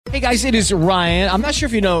Hey guys, it is Ryan. I'm not sure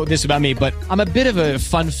if you know this about me, but I'm a bit of a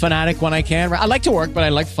fun fanatic when I can. I like to work, but I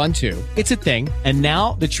like fun too. It's a thing. And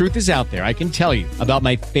now the truth is out there. I can tell you about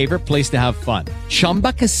my favorite place to have fun.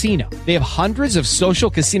 Chumba Casino. They have hundreds of social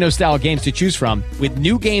casino style games to choose from with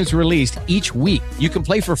new games released each week. You can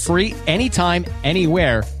play for free anytime,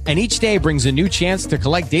 anywhere. And each day brings a new chance to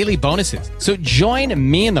collect daily bonuses. So join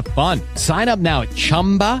me in the fun. Sign up now at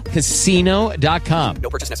ChumbaCasino.com. No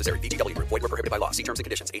purchase necessary. VGW. Void where prohibited by law. See terms and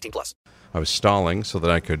conditions. 18 plus. I was stalling so that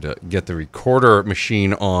I could get the recorder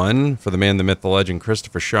machine on for the man, the myth, the legend,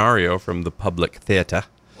 Christopher Schario from the Public Theater.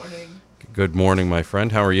 Morning. Good morning, my friend.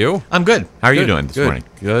 How are you? I'm good. How are you doing this morning?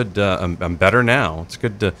 Good. I'm better now. It's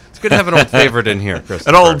good to have an old favorite in here,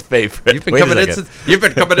 Christopher. An old favorite. You've been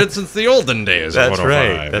coming in since the olden days. That's of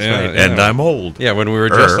right. That's right. Yeah. And I'm old. Yeah, when we were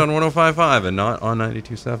just on 105.5 and not on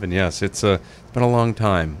 92.7. Yes, it's been a long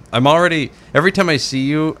time. Every time I see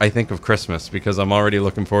you, I think of Christmas because I'm already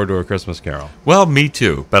looking forward to A Christmas Carol. Well, me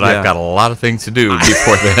too. But I've got a lot of things to do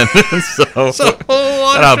before then. so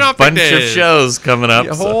a bunch of shows coming up.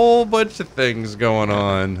 A whole bunch of things going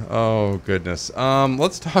on. Oh, goodness.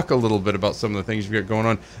 Let's talk a little bit about some of the things you've got going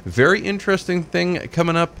on. Very interesting thing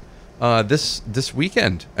coming up this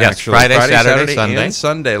weekend. Yes, actually. Friday, Saturday, Sunday. And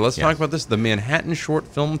Sunday. Let's talk about this, the Manhattan Short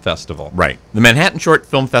Film Festival. Right. The Manhattan Short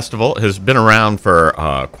Film Festival has been around for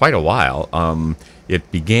quite a while.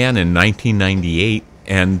 It began in 1998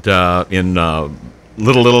 and in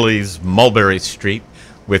Little Lily's Mulberry Street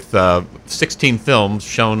with 16 films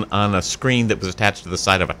shown on a screen that was attached to the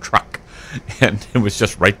side of a truck. And it was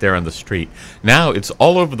just right there on the street. Now it's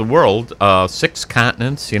all over the world, 6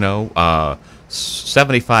 continents,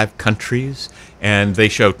 75 countries, and they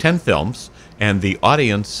show 10 films, and the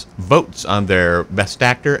audience votes on their best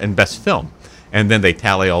actor and best film. And then they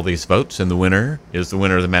tally all these votes, and the winner is the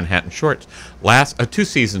winner of the Manhattan Shorts. 2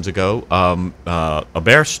 seasons ago, A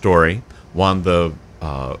Bear Story won the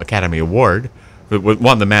Academy Award. It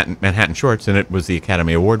won the Manhattan Shorts, and it was the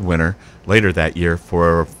Academy Award winner later that year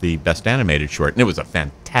for the Best Animated Short. And it was a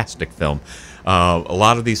fantastic film. A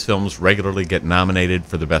lot of these films regularly get nominated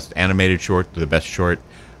for the Best Animated Short, the Best Short.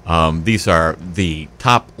 These are the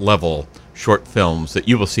top-level short films that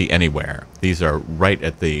you will see anywhere. These are right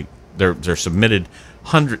at the... They're submitted,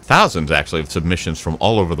 thousands, actually, of submissions from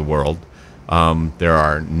all over the world. There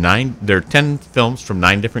are 10 films from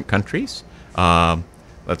 9 different countries.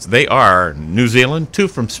 They are New Zealand, 2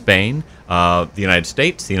 from Spain, the United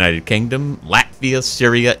States, the United Kingdom, Latvia,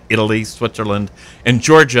 Syria, Italy, Switzerland, and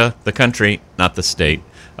Georgia, the country, not the state.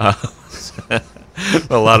 A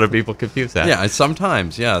lot of people confuse that. Yeah,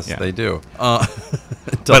 sometimes, yes, they do. But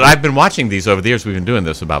I've been watching these over the years. We've been doing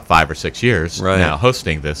this about 5 or 6 years now,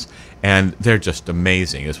 hosting this, and they're just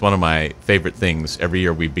amazing. It's one of my favorite things. Every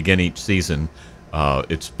year we begin each season.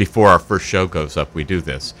 It's before our first show goes up, we do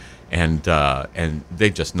this. And they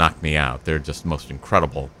just knock me out. They're just the most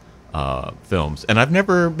incredible films. And I've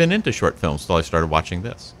never been into short films until I started watching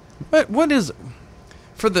this. But what is,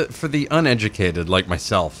 for the uneducated like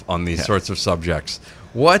myself on these sorts of subjects,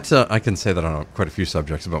 what I can say that I know quite a few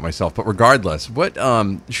subjects about myself, but regardless, what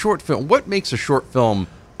makes a short film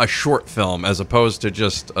a short film as opposed to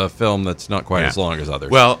just a film that's not quite as long as others?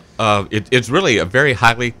 Well, it's really a very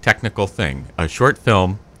highly technical thing. A short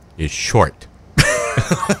film is short.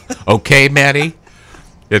 Okay, Maddie?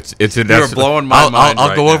 You're blowing my mind.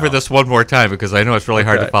 I'll go over this one more time because I know it's really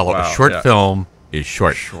hard to follow. Wow, a short film is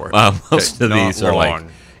short. Most of these are long.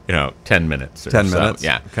 10 minutes. 10 minutes.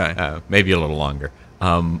 Yeah. Okay. Maybe a little longer.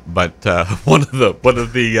 But one of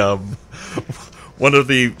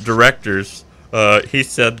the directors, he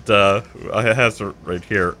said, I has it right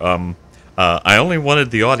here. I only wanted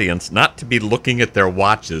the audience not to be looking at their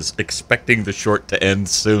watches, expecting the short to end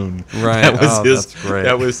soon. That was that's great.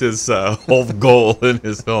 That was his whole goal in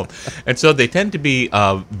his film. And so they tend to be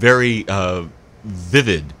very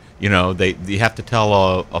vivid. You have to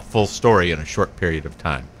tell a full story in a short period of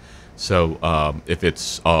time. So if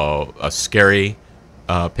it's a scary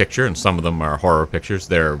picture, and some of them are horror pictures,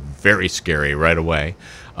 they're very scary right away.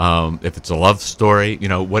 If it's a love story,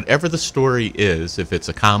 whatever the story is, if it's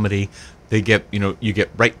a comedy, you get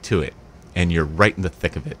right to it, and you're right in the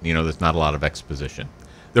thick of it. There's not a lot of exposition.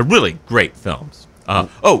 They're really great films.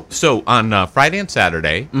 So on Friday and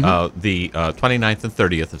Saturday, the 29th and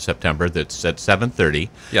 30th of September, that's at 7:30.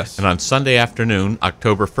 Yes. And on Sunday afternoon,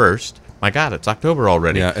 October 1st, my God, it's October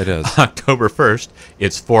already. Yeah, it is. October 1st,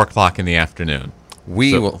 it's 4 o'clock in the afternoon.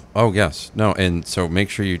 We will. Oh, yes. No, and so make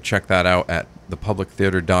sure you check that out at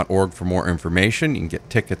thepublictheater.org for more information. You can get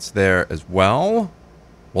tickets there as well.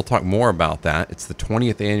 We'll talk more about that. It's the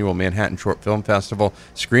 20th Annual Manhattan Short Film Festival.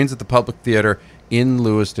 Screens at the Public Theater in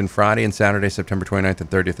Lewiston Friday and Saturday, September 29th and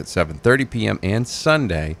 30th at 7:30 p.m. and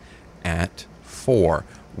Sunday at 4.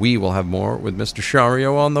 We will have more with Mr.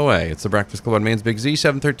 Schario on the way. It's the Breakfast Club on Maine's Big Z,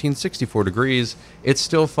 713, 64 degrees. It's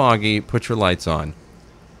still foggy. Put your lights on.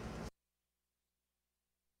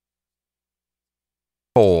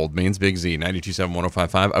 Cold, Maine's Big Z, 92.7,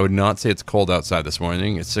 105.5. I would not say it's cold outside this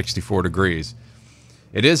morning. It's 64 degrees.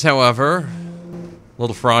 It is, however, a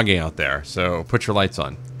little froggy out there, so put your lights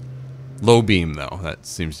on. Low beam, though. That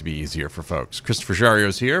seems to be easier for folks. Christopher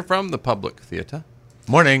Schario's here from the Public Theater.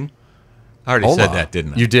 Morning. I already said that,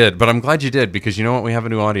 didn't I? You did, but I'm glad you did, because you know what? We have a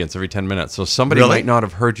new audience every 10 minutes, so somebody might not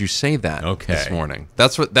have heard you say that this morning.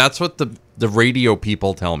 That's what the radio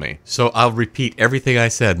people tell me. So I'll repeat everything I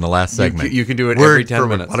said in the last segment. You can do it every 10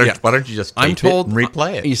 minutes. Why don't you just tape it and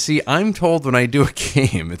replay it? You see, I'm told when I do a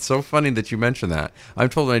game, it's so funny that you mentioned that. I'm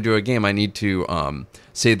told when I do a game, I need to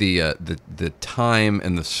say the time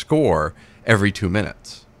and the score every 2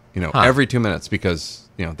 minutes. Every 2 minutes, because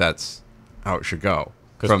that's how it should go.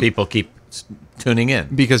 Because people keep tuning in.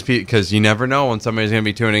 Because you never know when somebody's going to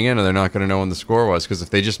be tuning in, and they're not going to know when the score was. Because if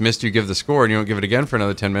they just missed you give the score and you don't give it again for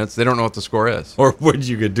another 10 minutes, they don't know what the score is. Or what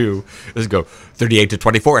you could do is go 38-24,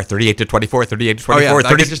 38-24, 38-24, Oh,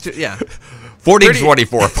 yeah, 30, 40-24,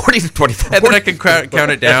 40-24. And then I can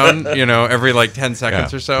count it down, every 10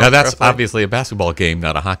 seconds or so. Now that's roughly. Obviously a basketball game,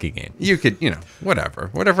 not a hockey game. You could,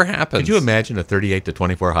 whatever happens. Could you imagine a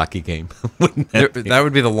 38-24 hockey game? That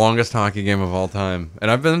would be the longest hockey game of all time.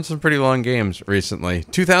 And I've been in some pretty long games recently.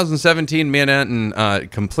 2017 Manhattan,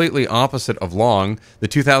 completely opposite of long. The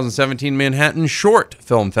 2017 Manhattan Short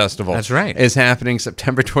Film Festival. That's right. Is happening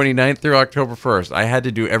September 29th through October 1st. I had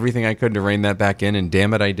to do everything I could to rein that back in, and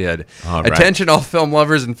damn it, I did. All right. Attention all film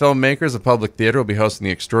lovers and filmmakers. The Public Theater will be hosting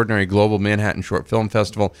the extraordinary Global Manhattan Short Film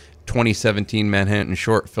Festival. 2017 Manhattan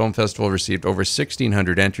Short Film Festival received over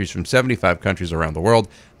 1,600 entries from 75 countries around the world.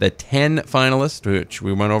 The 10 finalists, which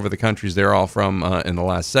we went over the countries they're all from in the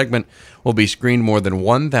last segment, will be screened more than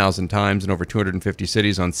 1,000 times in over 250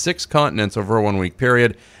 cities on 6 continents over a 1-week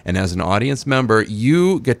period. And as an audience member,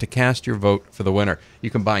 you get to cast your vote for the winner.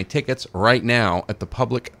 You can buy tickets right now at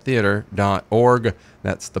thepublictheater.org.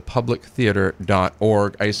 That's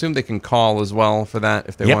thepublictheater.org. I assume they can call as well for that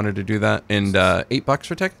if they wanted to do that. And $8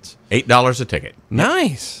 for tickets? $8 a ticket.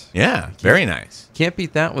 Nice. Yeah, very nice. Can't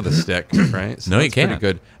beat that with a stick, right? So No, you that's can't. Pretty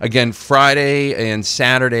good. Again, Friday and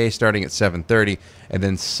Saturday starting at 7:30, and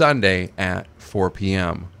then Sunday at 4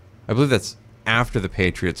 p.m. I believe that's after the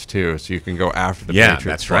Patriots too, so you can go after the Patriots.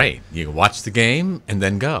 Yeah, that's right. You can watch the game and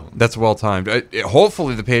then go. That's well timed.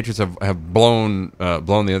 Hopefully, the Patriots have blown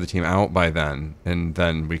the other team out by then, and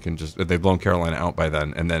then we can they've blown Carolina out by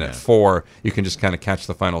then, and then at 4 you can just kind of catch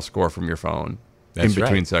the final score from your phone. That's in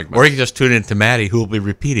between right. segments. Or you can just tune in to Maddie, who will be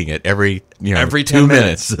repeating it every 10 2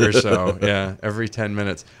 minutes or so. Yeah, every 10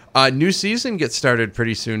 minutes. New season gets started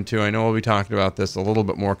pretty soon, too. I know we'll be talking about this a little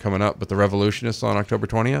bit more coming up, but The Revolutionists on October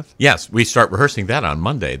 20th? Yes, we start rehearsing that on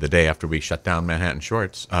Monday, the day after we shut down Manhattan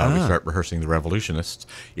Shorts. We start rehearsing The Revolutionists.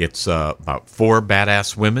 It's about 4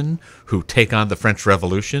 badass women who take on the French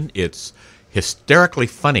Revolution. It's hysterically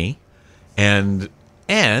funny and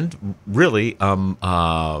really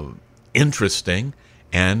interesting,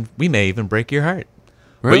 and we may even break your heart.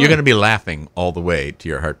 Really? But you're going to be laughing all the way to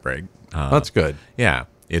your heartbreak. That's good. Yeah.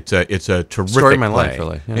 It's a terrific Story of my play. life,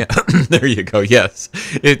 really. Yeah. There you go. Yes.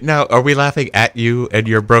 Now, are we laughing at you and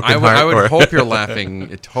your broken heart? I would or hope you're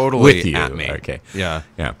laughing totally with you at me. Okay. Yeah.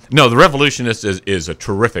 Yeah. No, The Revolutionist is a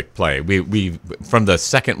terrific play. We from the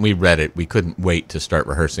second we read it, we couldn't wait to start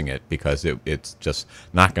rehearsing it because it's just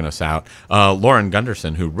knocking us out. Lauren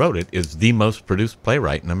Gunderson, who wrote it, is the most produced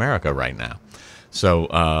playwright in America right now. So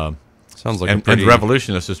sounds like and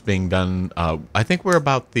Revolutionist is being done. I think we're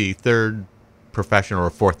about the 3rd professional or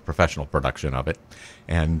 4th professional production of it,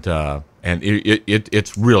 and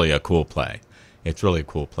it's really a cool play. It's really a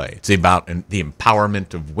cool play. It's about the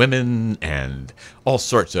empowerment of women and all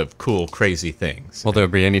sorts of cool, crazy things. Will there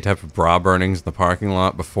be any type of bra burnings in the parking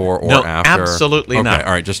lot before or after? Absolutely not.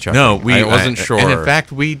 All right, just checking. No, I wasn't sure. And in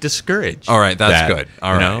fact, we discourage. All right, that's that, good.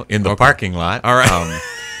 All right, in the parking lot. All right.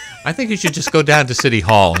 I think you should just go down to City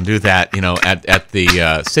Hall and do that. At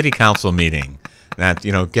the City Council meeting. That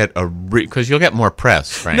get because you'll get more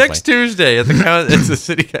press. Frankly. Next Tuesday at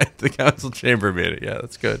the council chamber meeting. Yeah,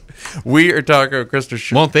 that's good. We are talking with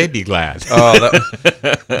Christopher. Won't they be glad? Oh,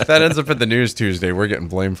 if that ends up at the news Tuesday, we're getting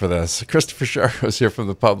blamed for this. Christopher Schario is here from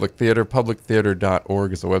the Public Theater.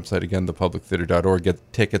 Publictheater.org is the website. Again, thepublictheater.org.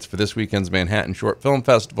 Get tickets for this weekend's Manhattan Short Film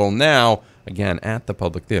Festival now. Again, at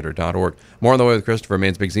thepublictheater.org. More on the way with Christopher.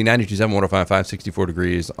 Maine's Big Z, 92.7, 105.5, 64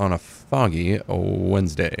 degrees on a foggy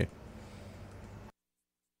Wednesday.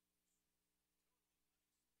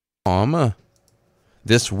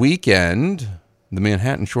 This weekend, the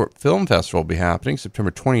Manhattan Short Film Festival will be happening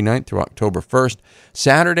September 29th through October 1st.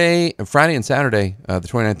 Friday and Saturday, the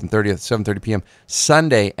 29th and 30th, 7:30 p.m.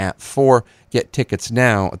 Sunday at 4. Get tickets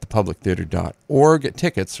now at thepublictheater.org.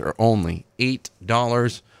 Tickets are only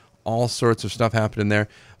 $8. All sorts of stuff happening there.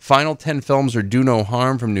 Final 10 films are Do No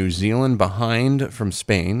Harm from New Zealand, Behind from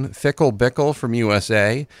Spain, Fickle Bickle from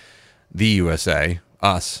USA, the USA,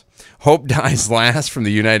 us. Hope Dies Last from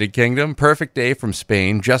the United Kingdom, Perfect Day from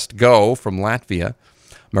Spain, Just Go from Latvia,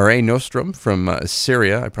 Mare Nostrum from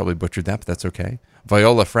Syria. I probably butchered that, but that's okay.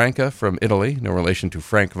 Viola Franca from Italy, no relation to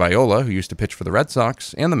Frank Viola, who used to pitch for the Red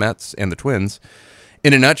Sox and the Mets and the Twins.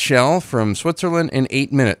 In a Nutshell from Switzerland, and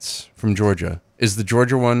 8 Minutes from Georgia. Is the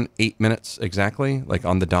Georgia one 8 minutes exactly, like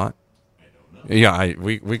on the dot? I don't know. Yeah,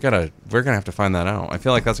 we're gonna have to find that out. I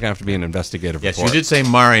feel like that's gonna have to be an investigative report. Yes, you did say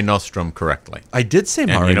Mare Nostrum correctly. I did say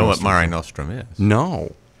Mare Nostrum. And you know what Mare Nostrum is?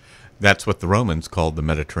 No. That's what the Romans called the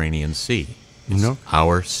Mediterranean Sea. It's No.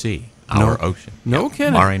 our sea, our ocean. No Yep.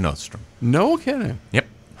 kidding. Mare Nostrum. No kidding. Yep.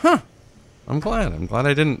 I'm glad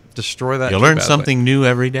I didn't destroy that. You too learn badly. something new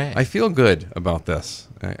every day. I feel good about this.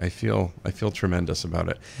 I feel tremendous about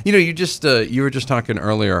it. You know, you were just talking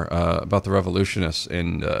earlier about the Revolutionists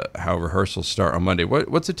and how rehearsals start on Monday.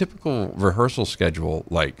 What's a typical rehearsal schedule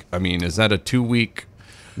like? I mean, is that a 2-week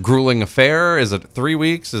grueling affair? Is it 3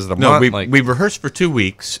 weeks? Is it a month? We rehearse for 2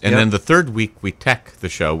 weeks, and Yep. then the third week we tech the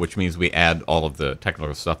show, which means we add all of the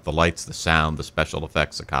technical stuff, the lights, the sound, the special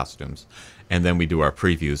effects, the costumes. And then we do our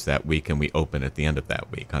previews that week, and we open at the end of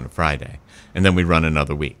that week on a Friday. And then we run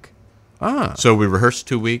another week. So we rehearse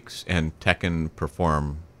 2 weeks, and tech and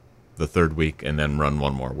perform the third week, and then run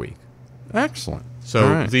one more week. Excellent. So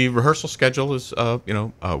All right. the rehearsal schedule is,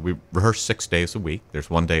 we rehearse 6 days a week. There's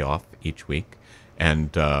 1 day off each week. And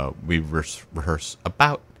we rehearse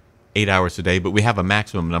about 8 hours a day, but we have a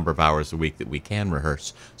maximum number of hours a week that we can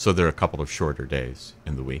rehearse. So there are a couple of shorter days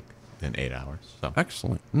in the week than 8 hours. So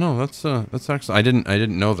Excellent. No, that's excellent. I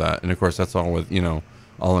didn't know that, and of course that's all with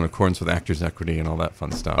all in accordance with Actors Equity and all that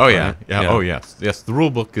fun stuff. Oh yeah, right? yeah. Oh yes, yes. The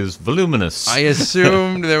rule book is voluminous. I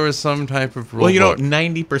assumed there was some type of rule. Well, book.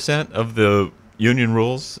 90% of the union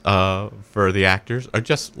rules for the actors are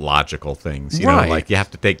just logical things. You know, Right. like you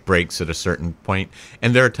have to take breaks at a certain point.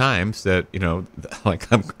 And there are times that,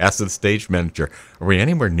 like I'm asking the stage manager, are we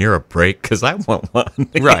anywhere near a break? Because I want one.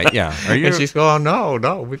 Right, yeah. Are you? And she's going, oh,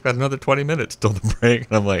 no, we've got another 20 minutes till the break.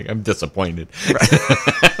 And I'm like, I'm disappointed.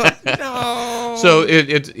 No. So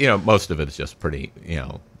it's most of it is just pretty,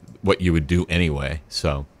 what you would do anyway.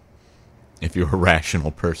 So if you're a rational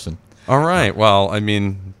person. All right. Well, I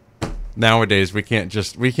mean, nowadays we can't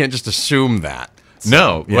just assume that. So,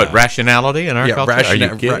 No, yeah. what, rationality in our culture? Are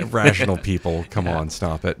you kidding? rational people. Come on,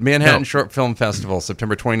 stop it. Manhattan No. Short Film Festival,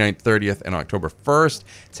 September 29th, 30th, and October 1st.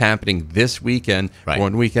 It's happening this weekend. Right.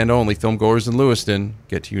 One weekend only. Filmgoers in Lewiston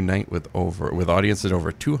get to unite with audiences in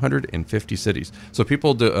over 250 cities. So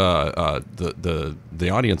people do, the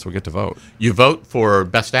audience will get to vote. You vote for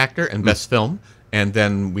Best Actor and Best Film, and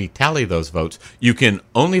then we tally those votes. You can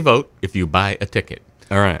only vote if you buy a ticket.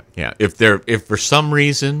 All right. Yeah, if for some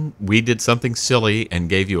reason we did something silly and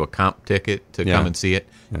gave you a comp ticket to Yeah. come and see it,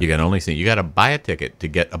 you can only see it. You got to buy a ticket to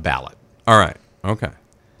get a ballot All right. Okay.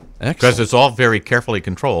 because Excellent. it's all very carefully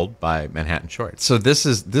controlled by Manhattan Shorts. So this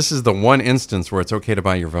is the one instance where it's okay to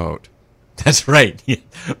buy your vote. That's right.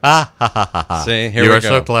 Ha ha ha ha ha. See, here you we are go.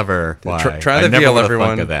 so clever. Why? Try I the never veal, would've everyone.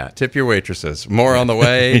 thunk of that. Tip your waitresses. More on the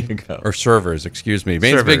way. There you go. Or servers, excuse me.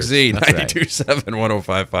 Maine's Big Servers, Z, that's right. 92.7,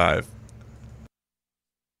 105.5.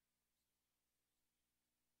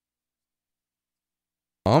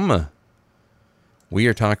 We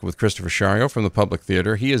are talking with Christopher Schario from the Public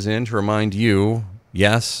Theater. He is in to remind you,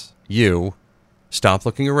 yes, you, stop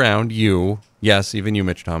looking around, you, yes, even you,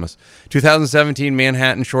 Mitch Thomas, 2017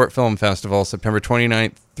 Manhattan Short Film Festival, September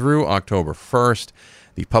 29th through October 1st.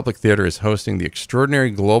 The Public Theater is hosting the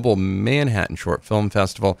extraordinary global Manhattan Short Film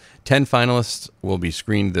Festival. 10 finalists will be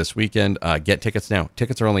screened this weekend. Get tickets now.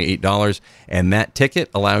 Tickets are only $8, and that ticket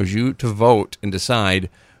allows you to vote and decide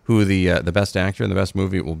who the best actor and the best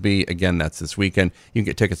movie will be. Again, that's this weekend. You can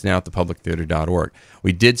get tickets now at thepublictheater.org.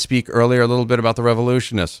 We did speak earlier a little bit about the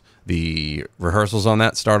Revolutionists. The rehearsals on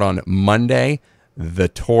that start on Monday. The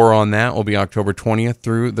tour on that will be October 20th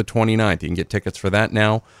through the 29th. You can get tickets for that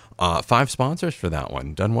now. 5 sponsors for that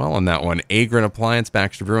one. Done well on that one. Agrin Appliance,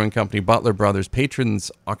 Baxter Brewing Company, Butler Brothers,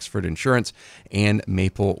 Patrons, Oxford Insurance, and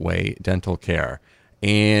Maple Way Dental Care.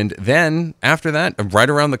 And then after that, right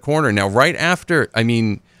around the corner, now right after, I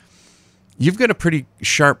mean, you've got a pretty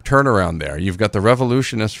sharp turnaround there. You've got the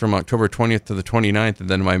Revolutionists from October 20th to the 29th, and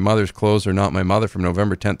then My Mother's Clothes Are Not My Mother from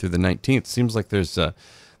November 10th through the 19th. Seems like there's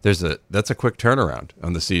that's a quick turnaround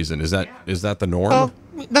on the season. Is that the norm? Well,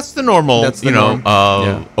 that's the normal,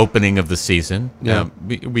 norm. opening of the season. Yeah.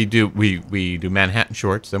 We do Manhattan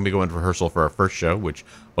Shorts, then we go into rehearsal for our first show, which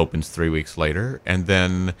opens 3 weeks later, and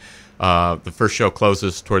then the first show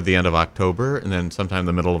closes toward the end of October, and then sometime in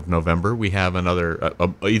the middle of November we have another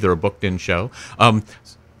either a booked-in show.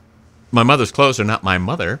 My Mother's Clothes Are Not My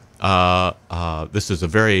Mother. This is a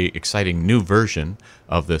very exciting new version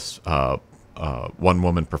of this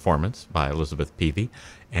one-woman performance by Elizabeth Peavy.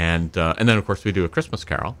 And then, of course, we do A Christmas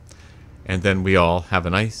Carol. And then we all have a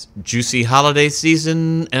nice, juicy holiday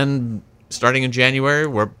season. And starting in January,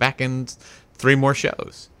 we're back in 3 more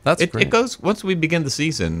shows. That's great. It goes, once we begin the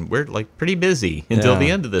season, we're like pretty busy until the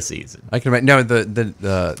end of the season. I can imagine. No,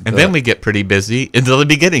 and then we get pretty busy until the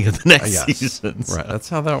beginning of the next season. Right, that's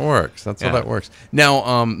how that works. How that works.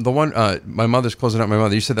 Now, the one, My Mother's Closing Out My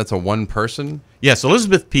Mother, you said that's a one-person? Yes,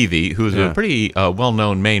 Elizabeth Peavy, who's a pretty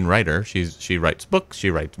well-known Maine writer. She writes books, she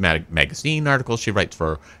writes magazine articles, she writes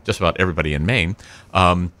for just about everybody in Maine.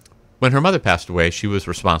 When her mother passed away, she was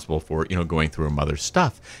responsible for, going through her mother's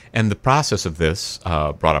stuff. And the process of this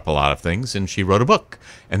brought up a lot of things, and she wrote a book.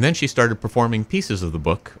 And then she started performing pieces of the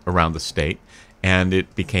book around the state, and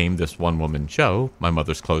it became this one-woman show, My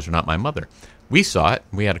Mother's Clothes Are Not My Mother. We saw it,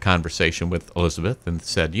 we had a conversation with Elizabeth and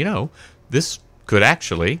said, this could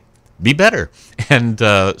actually be better. And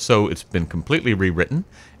so it's been completely rewritten.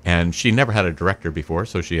 And she never had a director before,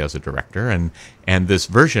 so she has a director, and this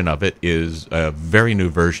version of it is a very new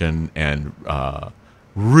version, and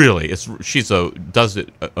really, does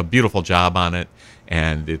a beautiful job on it,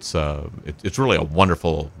 and it's really a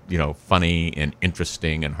wonderful, funny and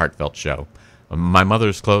interesting and heartfelt show. My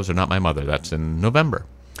Mother's Clothes Are Not My Mother. That's in November.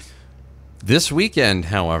 This weekend,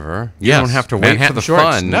 however, you don't have to wait Manhattan for the Shorts.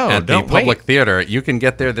 fun No, at the don't Public wait. Theater. You can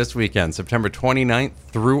get there this weekend, September 29th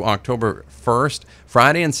through October 1st,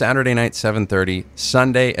 Friday and Saturday night, 7:30,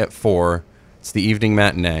 Sunday at 4. It's the evening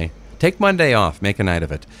matinee. Take Monday off. Make a night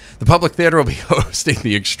of it. The Public Theater will be hosting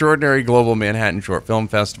the Extraordinary Global Manhattan Short Film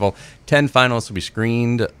Festival. 10 finalists will be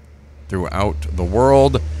screened throughout the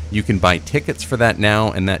world. You can buy tickets for that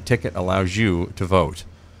now, and that ticket allows you to vote.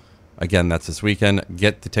 Again, that's this weekend.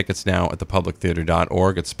 Get the tickets now at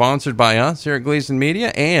thepublictheater.org. It's sponsored by us here at Gleason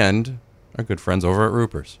Media and our good friends over at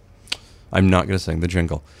Ruper's. I'm not going to sing the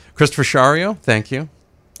jingle. Christopher Schario, thank you.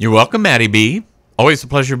 You're welcome, Maddie B. Always a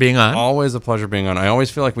pleasure being on. Always a pleasure being on. I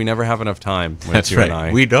always feel like we never have enough time with That's you right. and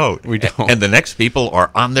I. We don't. And the next people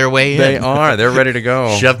are on their way in. They are. They're ready to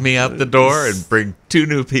go. Shove me out the door and bring 2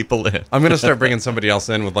 new people in. I'm going to start bringing somebody else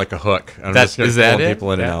in with like a hook. I'm just going to pull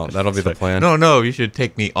people in and out. That'll be the plan. No, you should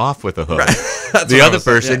take me off with a hook. Right. The other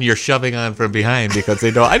person you're shoving on from behind because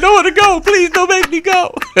they know, I don't want to go. Please don't make me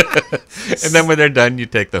go. And then when they're done, you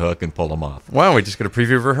take the hook and pull them off. Wow, we just got a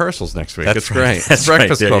preview of rehearsals next week. That's it's right. great. That's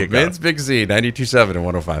Breakfast right. There Club. you go. It's Big Z, 92.7 and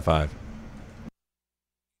 105.5.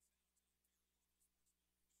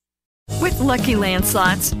 With Lucky Land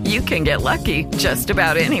Slots, you can get lucky just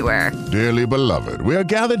about anywhere. Dearly beloved, we are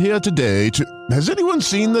gathered here today to... Has anyone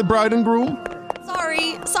seen the bride and groom?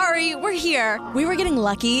 Sorry, we're here. We were getting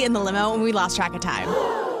lucky in the limo and we lost track of time.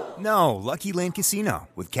 No, Lucky Land Casino,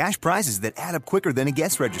 with cash prizes that add up quicker than a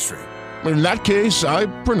guest registry. In that case, I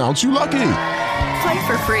pronounce you lucky. Play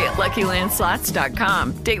for free at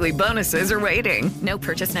LuckyLandSlots.com. Daily bonuses are waiting. No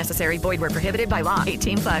purchase necessary. Void where prohibited by law.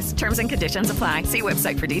 18+. Terms and conditions apply. See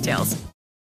website for details.